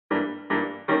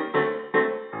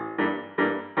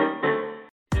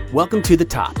Welcome to The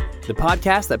Top, the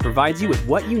podcast that provides you with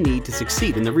what you need to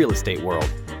succeed in the real estate world.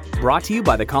 Brought to you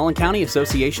by the Collin County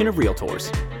Association of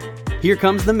Realtors. Here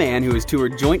comes the man who has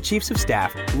toured Joint Chiefs of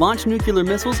Staff, launched nuclear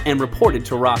missiles, and reported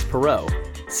to Ross Perot,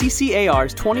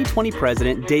 CCAR's 2020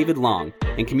 President David Long,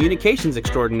 and Communications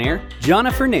Extraordinaire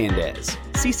Jonna Fernandez,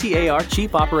 CCAR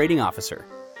Chief Operating Officer.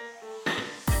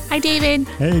 Hi, David.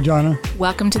 Hey, Jonna.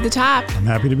 Welcome to The Top. I'm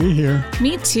happy to be here.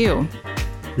 Me too.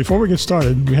 Before we get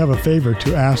started, we have a favor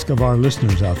to ask of our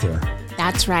listeners out there.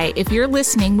 That's right. If you're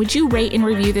listening, would you rate and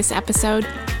review this episode?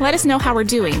 Let us know how we're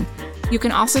doing. You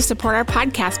can also support our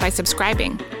podcast by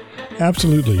subscribing.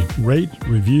 Absolutely. Rate,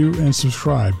 review, and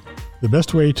subscribe. The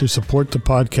best way to support the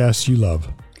podcast you love.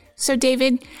 So,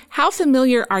 David, how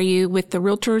familiar are you with the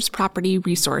Realtors Property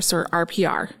Resource, or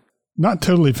RPR? Not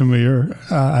totally familiar.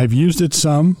 I've used it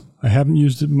some. I haven't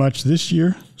used it much this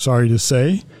year, sorry to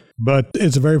say, but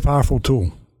it's a very powerful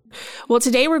tool. Well,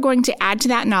 today we're going to add to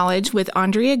that knowledge with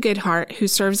Andrea Goodhart, who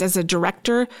serves as a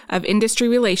Director of Industry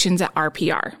Relations at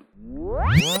RPR.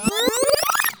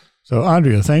 So,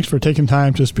 Andrea, thanks for taking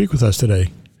time to speak with us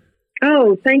today.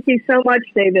 Oh, thank you so much,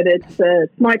 David.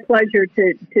 It's my pleasure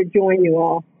to join you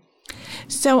all.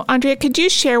 So, Andrea, could you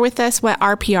share with us what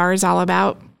RPR is all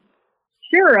about?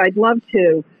 Sure, I'd love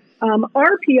to.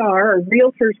 RPR, or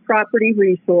Realtors Property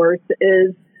Resource,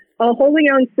 is a wholly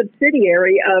owned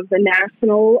subsidiary of the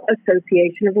National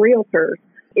Association of Realtors.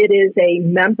 It is a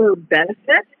member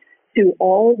benefit to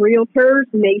all realtors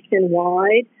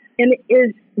nationwide, and it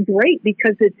is great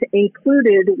because it's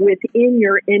included within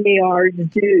your NAR's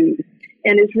dues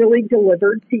and is really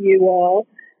delivered to you all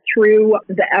through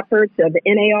the efforts of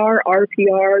NAR,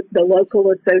 RPR, the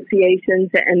local associations,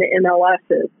 and the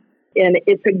MLSs. And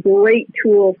it's a great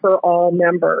tool for all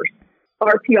members.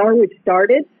 RPR was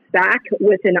started back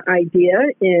with an idea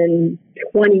in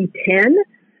 2010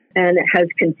 and has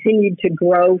continued to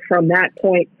grow from that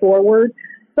point forward.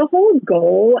 The whole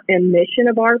goal and mission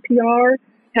of RPR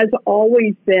has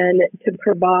always been to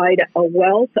provide a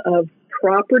wealth of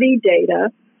property data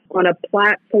on a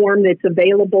platform that's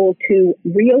available to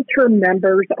realtor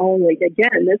members only.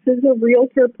 Again, this is a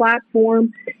realtor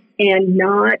platform and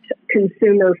not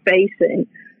consumer facing.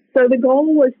 So the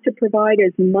goal was to provide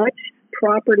as much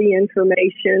property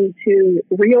information to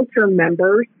realtor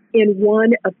members in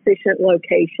one efficient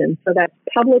location. So that's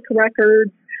public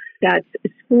records, that's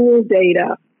school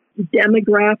data,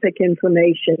 demographic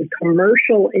information,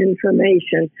 commercial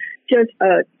information, just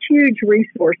a huge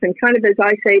resource. And kind of as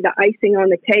I say, the icing on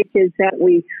the cake is that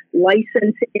we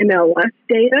license MLS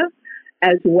data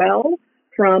as well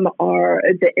from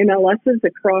the MLSs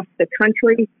across the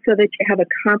country so that you have a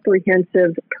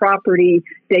comprehensive property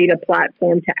data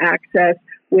platform to access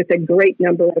with a great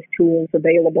number of tools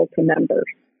available to members.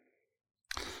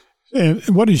 And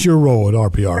what is your role at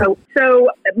RPR? So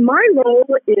my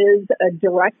role is a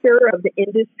Director of the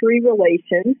Industry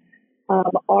Relations.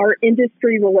 Our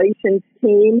Industry Relations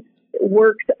team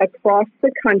works across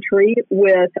the country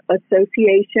with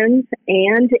associations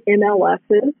and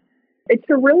MLSs. It's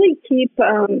to really keep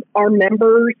our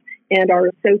members and our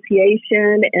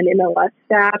association and MLS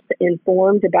staff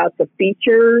informed about the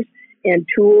features and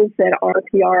tools that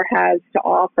RPR has to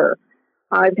offer.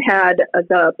 I've had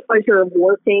the pleasure of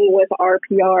working with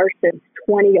RPR since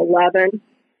 2011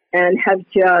 and have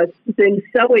just been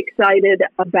so excited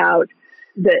about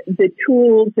the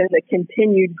tools and the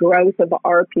continued growth of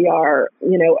RPR,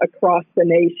 across the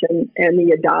nation and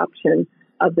the adoption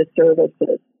of the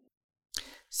services.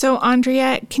 So,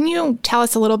 Andrea, can you tell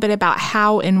us a little bit about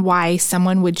how and why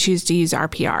someone would choose to use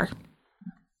RPR?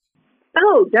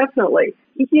 Oh, definitely.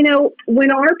 When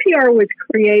RPR was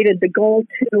created, the goal,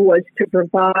 too, was to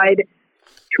provide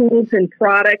tools and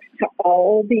products to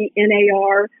all the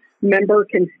NAR member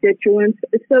constituents.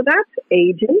 So that's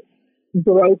agents,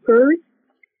 brokers,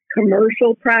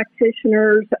 commercial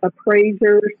practitioners,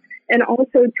 appraisers, and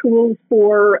also tools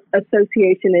for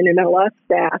association and MLS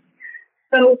staff.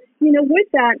 So, with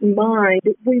that in mind,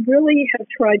 we really have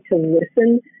tried to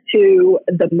listen to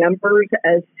the members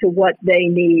as to what they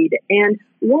need. And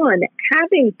one,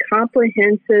 having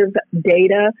comprehensive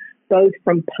data, both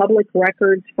from public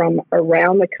records from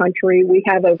around the country. We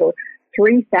have over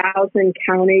 3,000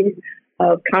 counties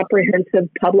of comprehensive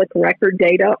public record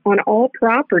data on all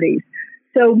properties.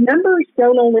 So members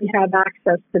don't only have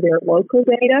access to their local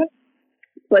data,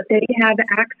 but they have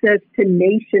access to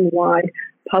nationwide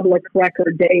public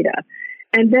record data.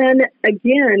 And then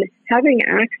again, having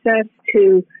access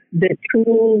to the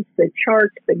tools, the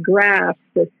charts, the graphs,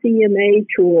 the CMA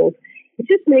tools, it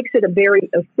just makes it a very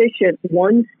efficient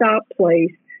one-stop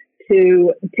place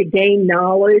to gain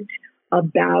knowledge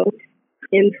about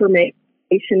information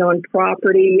on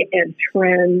property and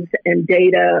trends and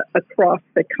data across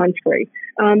the country.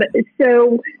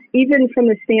 So even from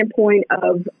the standpoint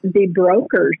of the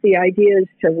brokers, the idea is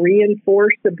to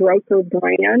reinforce the broker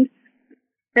brand.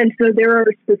 And so there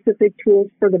are specific tools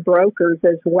for the brokers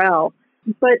as well.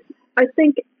 But I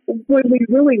think when we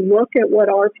really look at what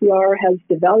RPR has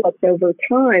developed over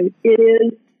time, it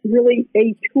is really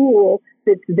a tool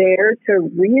that's there to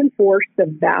reinforce the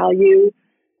value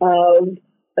of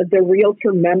the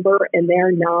realtor member and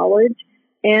their knowledge.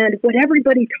 And what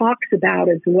everybody talks about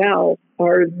as well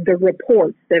are the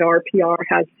reports that RPR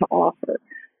has to offer,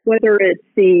 whether it's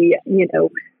the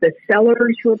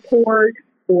seller's report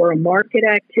or a market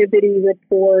activity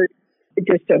report,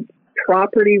 just a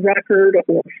property record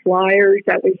or flyers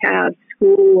that we have,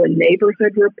 school and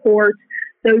neighborhood reports.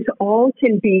 Those all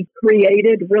can be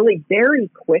created really very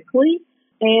quickly.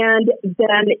 And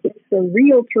then it's the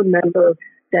realtor member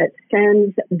that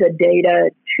sends the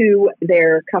data to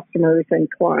their customers and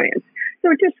clients.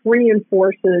 So it just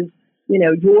reinforces,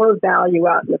 your value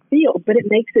out in the field, but it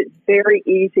makes it very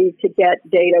easy to get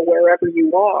data wherever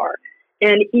you are.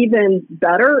 And even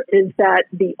better is that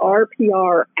the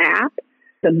RPR app,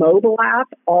 the mobile app,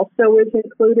 also is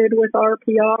included with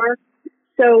RPR.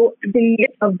 So the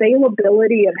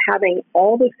availability of having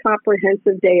all this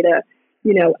comprehensive data,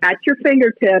 at your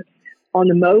fingertips on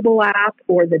the mobile app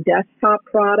or the desktop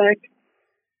product,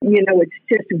 it's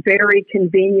just very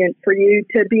convenient for you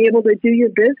to be able to do your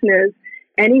business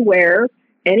anywhere,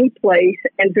 any place,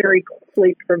 and very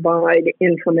quickly provide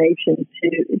information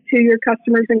to your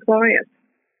customers and clients.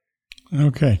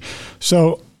 Okay.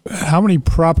 So how many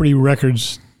property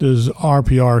records does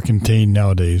RPR contain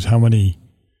nowadays? How many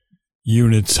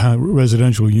units,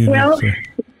 residential units? Well,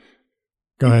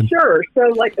 go ahead. Sure.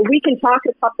 So we can talk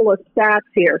a couple of stats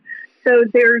here. So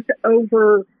there's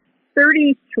over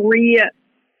 33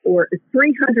 or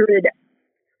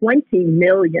 320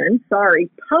 million,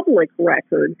 public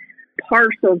record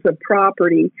parcels of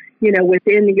property,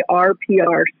 within the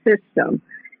RPR system.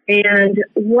 And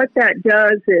what that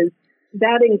does is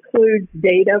that includes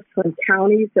data from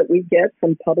counties that we get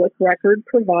from public record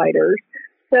providers.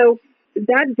 So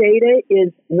that data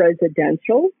is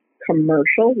residential,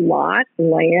 commercial, lot,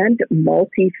 land,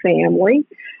 multifamily,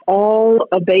 all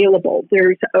available.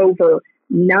 There's over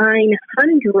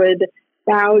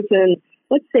 900,000,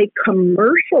 let's say,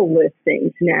 commercial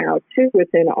listings now, too,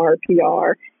 within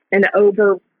RPR, and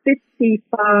over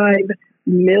 55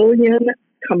 million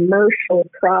commercial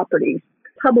properties,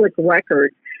 public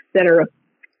records that are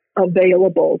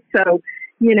available. So,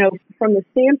 from the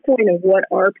standpoint of what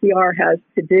RPR has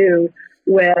to do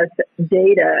with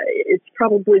data, it's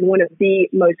probably one of the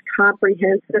most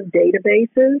comprehensive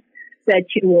databases that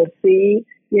you will see,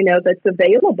 that's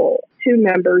available to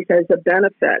members as a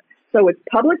benefit. So it's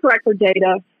public record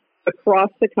data across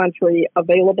the country,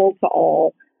 available to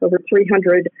all, over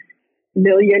 300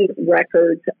 million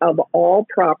records of all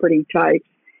property types,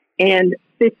 and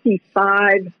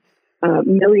 55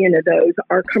 million of those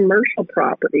are commercial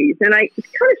properties. And I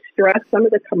kind of stress some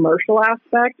of the commercial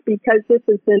aspects because this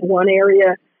has been one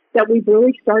area that we've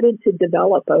really started to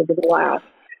develop over the last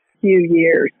few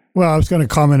years. Well, I was going to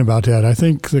comment about that. I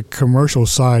think the commercial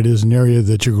side is an area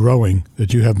that you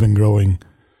have been growing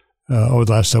over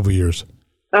the last several years.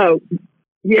 Oh,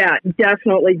 yeah,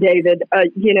 definitely, David.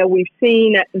 We've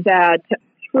seen that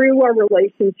through our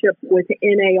relationship with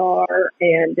NAR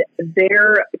and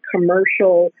their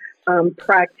commercial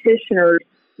practitioners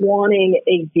wanting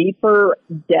a deeper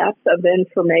depth of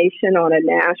information on a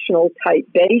national type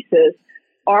basis,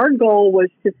 our goal was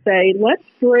to say, let's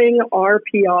bring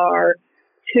RPR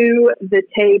to the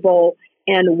table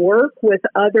and work with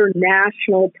other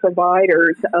national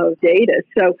providers of data.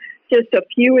 So just a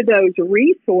few of those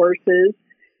resources,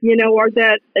 are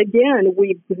that, again,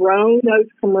 we've grown those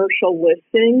commercial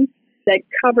listings that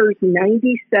covers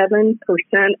 97%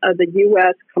 of the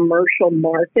U.S. commercial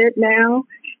market now.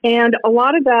 And a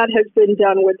lot of that has been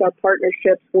done with our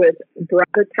partnerships with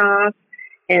Gravitas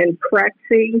and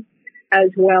Crexi,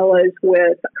 as well as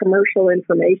with commercial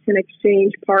information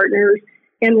exchange partners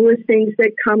and listings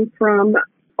that come from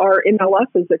our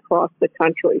MLSs across the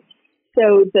country.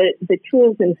 So the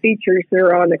tools and features that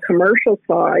are on the commercial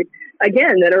side,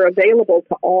 again, that are available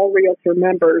to all realtor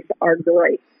members are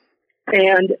great.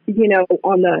 And,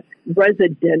 on the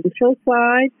residential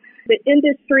side, the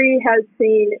industry has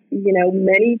seen,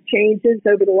 many changes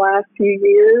over the last few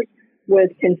years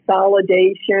with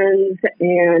consolidations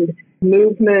and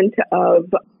movement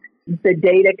of the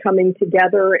data coming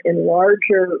together in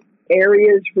larger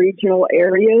areas, regional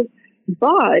areas.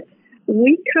 But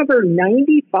we cover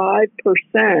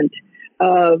 95%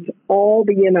 of all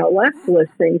the MLS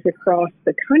listings across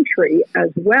the country as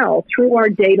well through our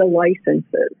data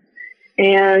licenses.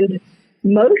 And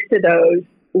most of those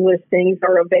listings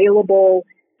are available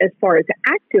as far as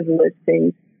active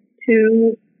listings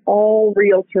to all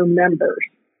Realtor members.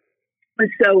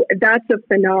 So that's a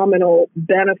phenomenal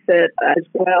benefit as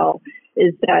well,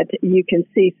 is that you can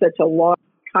see such a large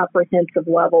comprehensive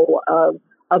level of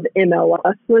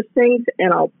MLS listings.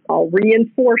 And I'll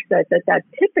reinforce that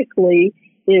typically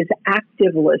is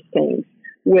active listings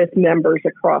with members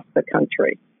across the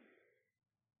country.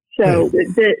 So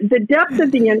the depth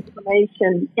of the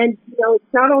information, and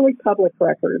it's not only public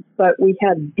records, but we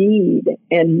have deed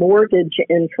and mortgage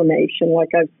information,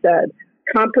 like I've said,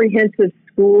 comprehensive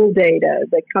school data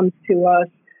that comes to us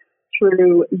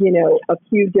through, a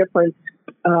few different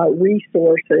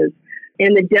resources.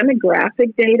 And the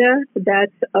demographic data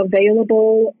that's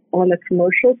available on the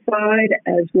commercial side,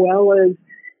 as well as,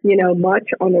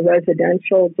 much on the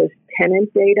residential, just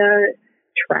tenant data,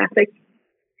 traffic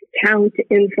count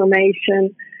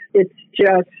information. It's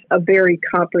just a very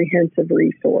comprehensive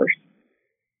resource.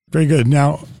 Very good.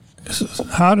 Now,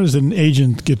 how does an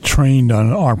agent get trained on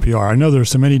RPR? I know there's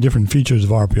so many different features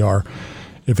of RPR.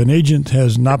 If an agent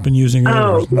has not been using it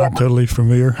or is not totally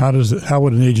familiar, how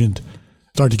would an agent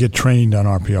start to get trained on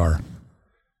RPR?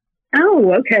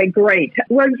 Oh, okay, great.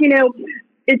 Well,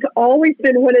 it's always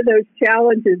been one of those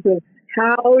challenges of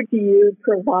how do you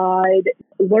provide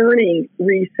learning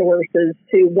resources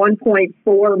to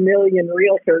 1.4 million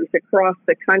realtors across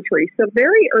the country. So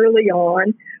very early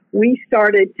on, we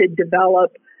started to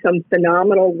develop some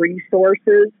phenomenal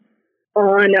resources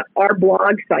on our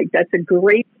blog site. That's a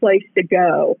great place to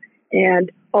go.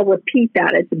 And I'll repeat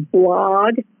that. It's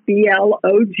blog,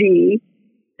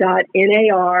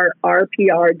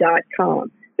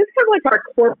 blog.narrpr.com. It's kind of like our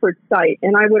corporate site.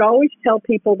 And I would always tell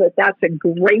people that that's a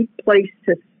great place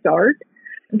to start,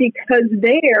 because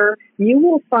there you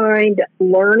will find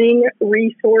learning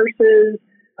resources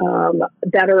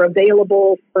that are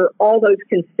available for all those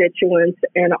constituents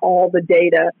and all the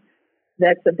data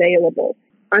that's available.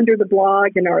 Under the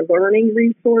blog and our learning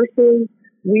resources,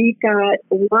 we've got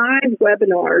live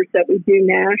webinars that we do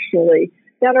nationally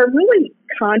that are really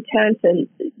content and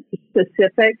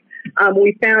specific.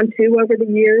 We found too over the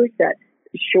years that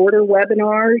shorter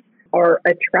webinars are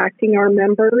attracting our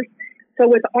members. So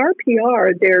with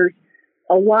RPR, there's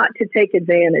a lot to take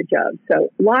advantage of.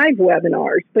 So live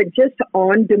webinars, but just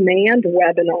on-demand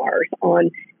webinars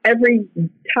on every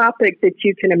topic that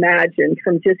you can imagine,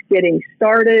 from just getting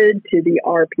started to the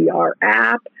RPR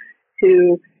app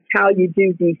to how you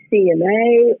do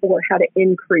DCMA or how to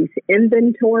increase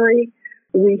inventory.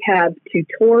 We have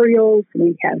tutorials,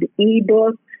 we have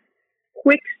ebooks,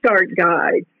 quick start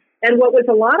guides. And what was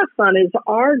a lot of fun is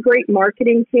our great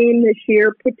marketing team this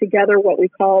year put together what we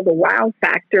call the Wow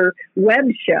Factor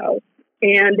web show.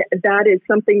 And that is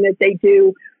something that they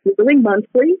do really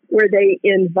monthly, where they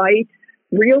invite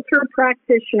realtor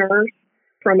practitioners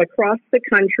from across the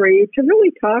country to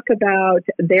really talk about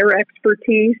their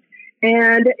expertise.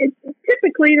 And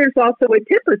typically there's also a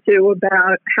tip or two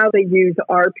about how they use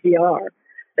RPR.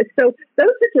 So those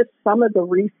are just some of the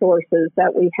resources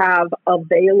that we have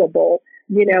available.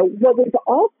 What we've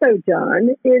also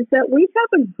done is that we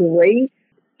have a great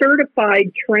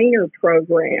certified trainer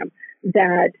program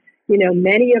that,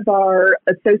 many of our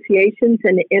associations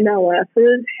and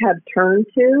MLSs have turned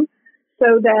to,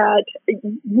 so that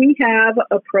we have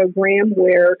a program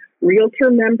where realtor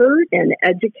members and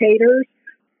educators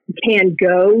can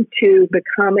go to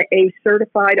become a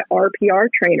certified RPR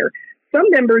trainer. Some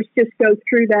members just go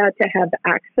through that to have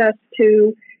access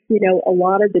to, a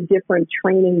lot of the different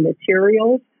training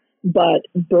materials, but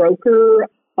broker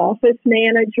office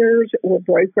managers or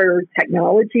broker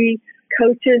technology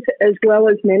coaches, as well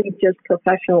as many just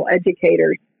professional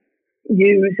educators,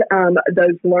 use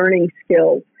those learning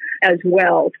skills as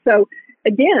well. So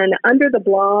again, under the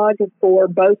blog, for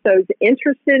both those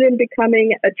interested in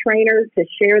becoming a trainer to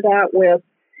share that with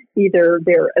either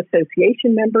their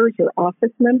association members or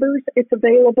office members, it's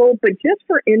available. But just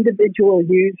for individual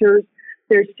users,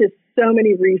 there's just so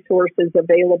many resources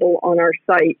available on our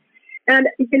site. And,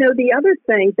 the other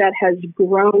thing that has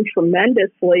grown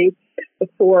tremendously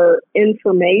for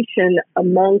information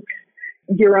amongst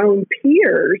your own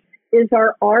peers is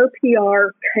our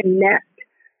RPR Connect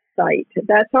site.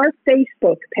 That's our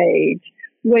Facebook page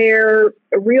where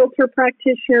realtor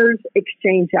practitioners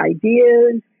exchange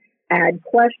ideas, add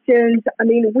questions.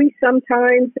 We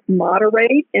sometimes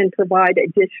moderate and provide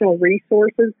additional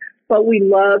resources, but we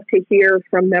love to hear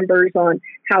from members on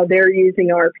how they're using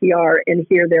RPR and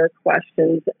hear their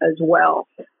questions as well.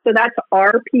 So that's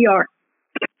RPR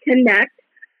connect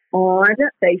on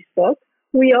Facebook.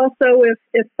 We also,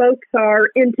 if folks are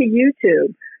into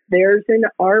YouTube, there's an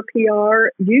RPR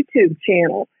YouTube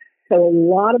channel. So a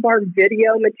lot of our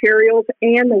video materials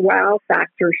and the Wow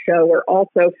Factor show are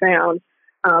also found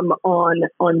on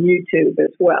YouTube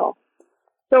as well.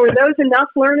 So are those enough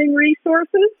learning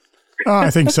resources?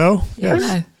 I think so. Yes.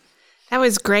 Yeah. That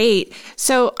was great.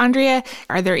 So, Andrea,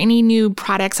 are there any new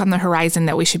products on the horizon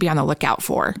that we should be on the lookout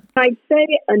for? I'd say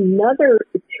another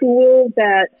tool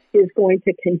that is going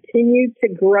to continue to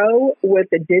grow with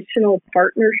additional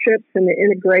partnerships and the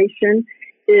integration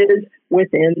is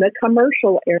within the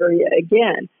commercial area.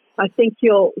 Again, I think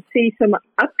you'll see some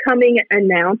upcoming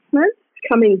announcements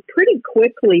coming pretty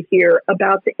quickly here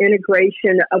about the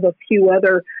integration of a few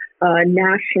other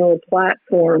national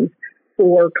platforms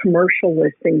for commercial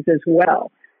listings as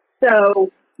well.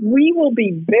 So we will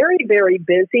be very, very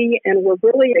busy, and we're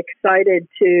really excited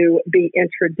to be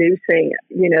introducing,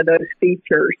 those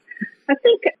features. I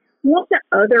think one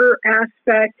other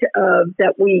aspect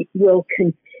that we will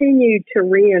continue to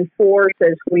reinforce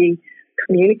as we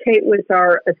communicate with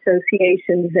our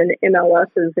associations and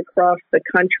MLSs across the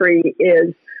country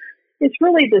is it's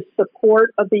really the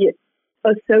support of the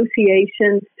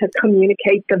associations to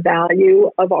communicate the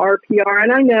value of RPR.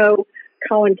 And I know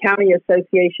Collin County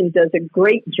Association does a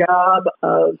great job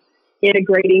of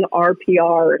integrating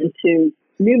RPR into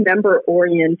new member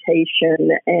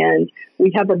orientation. And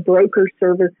we have a broker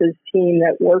services team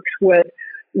that works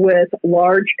with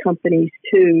large companies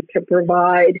too to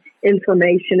provide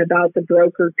information about the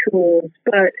broker tools.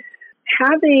 But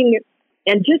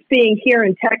just being here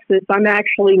in Texas, I'm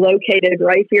actually located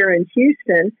right here in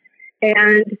Houston.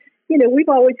 And, we've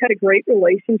always had a great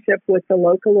relationship with the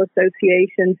local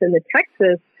associations and the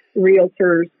Texas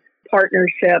Realtors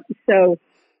Partnership. So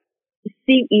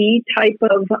CE type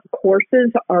of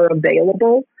courses are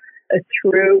available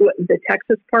through the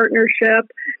Texas Partnership,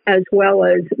 as well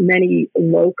as many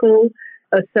local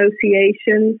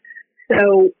associations.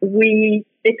 So we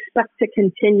expect to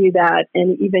continue that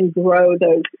and even grow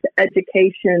those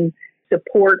education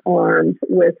support arms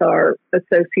with our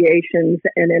associations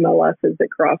and MLSs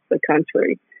across the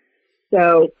country.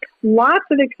 So lots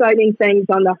of exciting things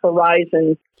on the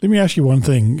horizon. Let me ask you one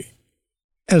thing.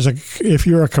 If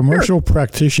you're a commercial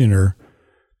practitioner,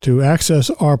 to access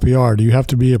RPR, do you have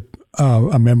to be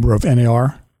a member of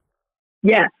NAR?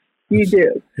 Yes, you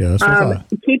do. Yeah, that's what I thought.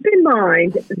 Keep in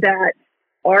mind that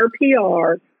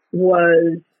RPR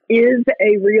is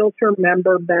a realtor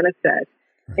member benefit.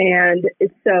 And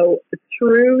so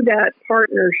through that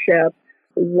partnership,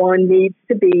 one needs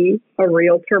to be a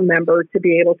realtor member to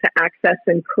be able to access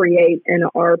and create an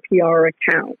RPR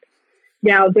account.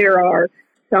 Now, there are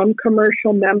some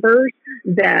commercial members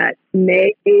that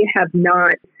may have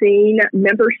not seen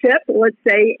membership, let's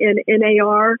say, in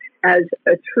NAR as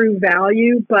a true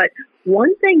value. But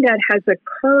one thing that has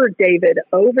occurred, David,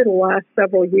 over the last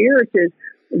several years is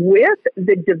with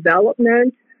the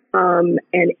development and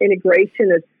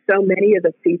integration of so many of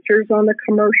the features on the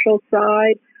commercial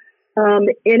side,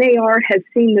 NAR has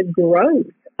seen the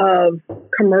growth of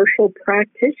commercial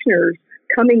practitioners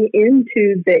coming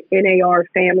into the NAR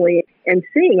family and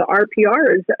seeing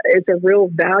RPR as a real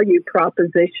value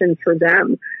proposition for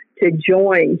them to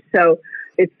join. So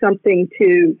it's something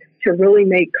to really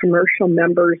make commercial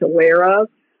members aware of.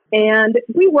 And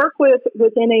we work with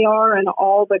NAR and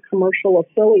all the commercial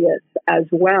affiliates as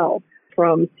well,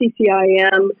 from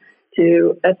CCIM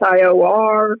to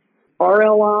SIOR,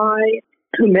 RLI.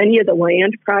 Many of the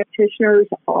land practitioners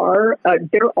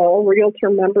they're all realtor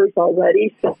members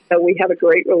already, so we have a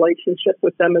great relationship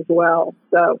with them as well.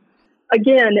 So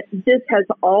again, this has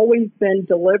always been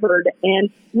delivered, and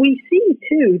we see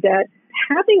too that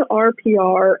having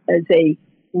RPR as a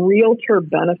realtor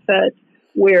benefit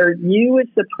where you as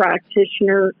the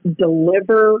practitioner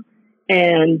deliver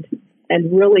and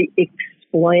really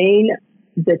explain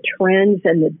the trends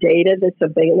and the data that's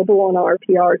available on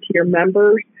RPR to your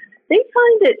members, they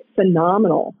find it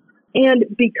phenomenal. And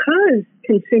because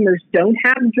consumers don't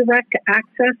have direct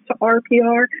access to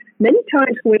RPR, many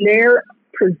times when they're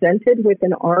presented with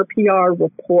an RPR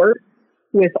report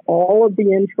with all of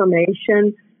the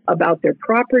information about their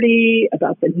property,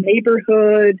 about the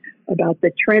neighborhood, about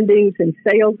the trendings and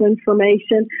sales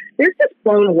information, they're just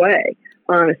blown away,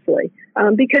 honestly,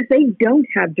 because they don't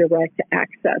have direct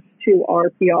access to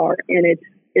RPR. And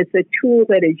it's a tool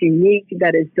that is unique,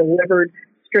 that is delivered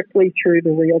strictly through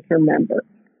the realtor member.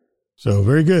 So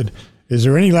very good. Is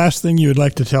there any last thing you would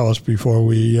like to tell us before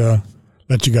we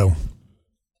let you go?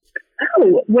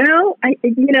 Oh, well,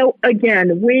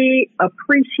 again, we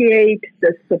appreciate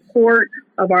the support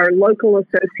of our local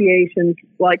associations.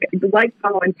 Like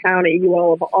Collin County, you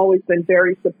all have always been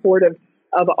very supportive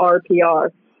of RPR.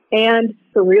 And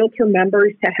for Realtor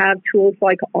members to have tools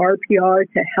like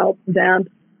RPR to help them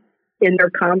in their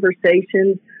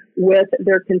conversations with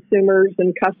their consumers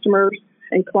and customers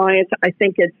and clients, I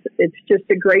think it's just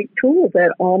a great tool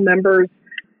that all members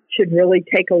should really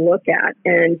take a look at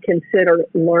and consider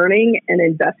learning and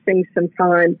investing some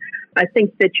time. I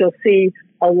think that you'll see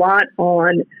a lot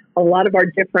on a lot of our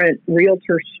different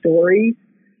realtor stories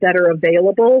that are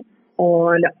available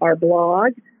on our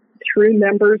blog through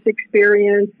members'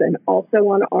 experience and also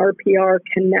on RPR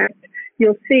Connect.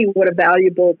 You'll see what a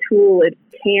valuable tool it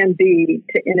can be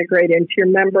to integrate into your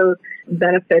member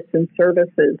benefits and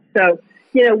services. So,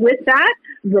 with that,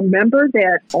 remember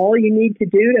that all you need to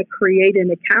do to create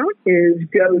an account is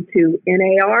go to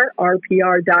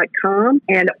narrpr.com.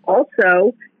 And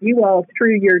also, you all,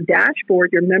 through your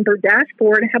dashboard, your member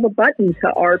dashboard, have a button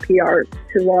to RPR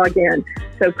to log in.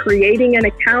 So creating an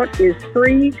account is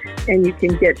free, and you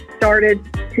can get started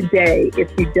today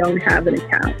if you don't have an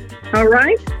account. All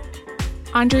right?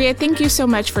 Andrea, thank you so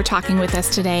much for talking with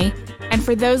us today. And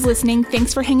for those listening,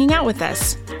 thanks for hanging out with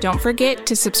us. Don't forget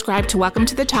to subscribe to Welcome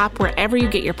to the Top wherever you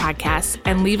get your podcasts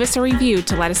and leave us a review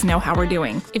to let us know how we're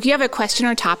doing. If you have a question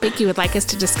or topic you would like us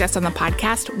to discuss on the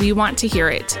podcast, we want to hear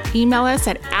it. Email us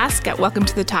at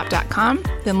ask@welcometothetop.com,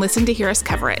 then listen to hear us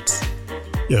cover it.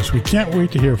 Yes, we can't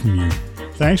wait to hear from you.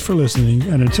 Thanks for listening,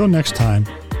 and until next time,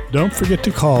 don't forget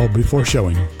to call before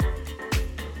showing.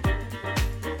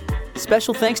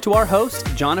 Special thanks to our hosts,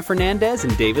 Jonna Fernandez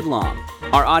and David Long.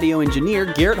 Our audio engineer,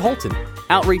 Garrett Holton.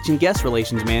 Outreach and Guest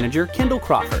Relations Manager, Kendall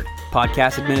Crawford.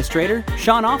 Podcast Administrator,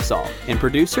 Sean Offsall. And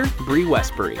Producer, Bree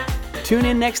Westbury. Tune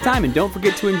in next time and don't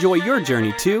forget to enjoy your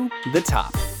journey to the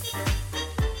top.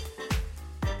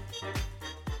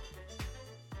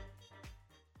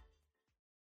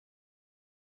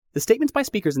 The statements by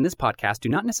speakers in this podcast do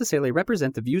not necessarily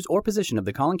represent the views or position of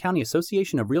the Collin County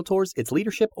Association of Realtors, its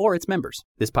leadership, or its members.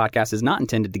 This podcast is not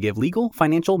intended to give legal,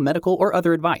 financial, medical, or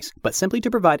other advice, but simply to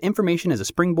provide information as a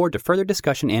springboard to further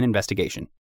discussion and investigation.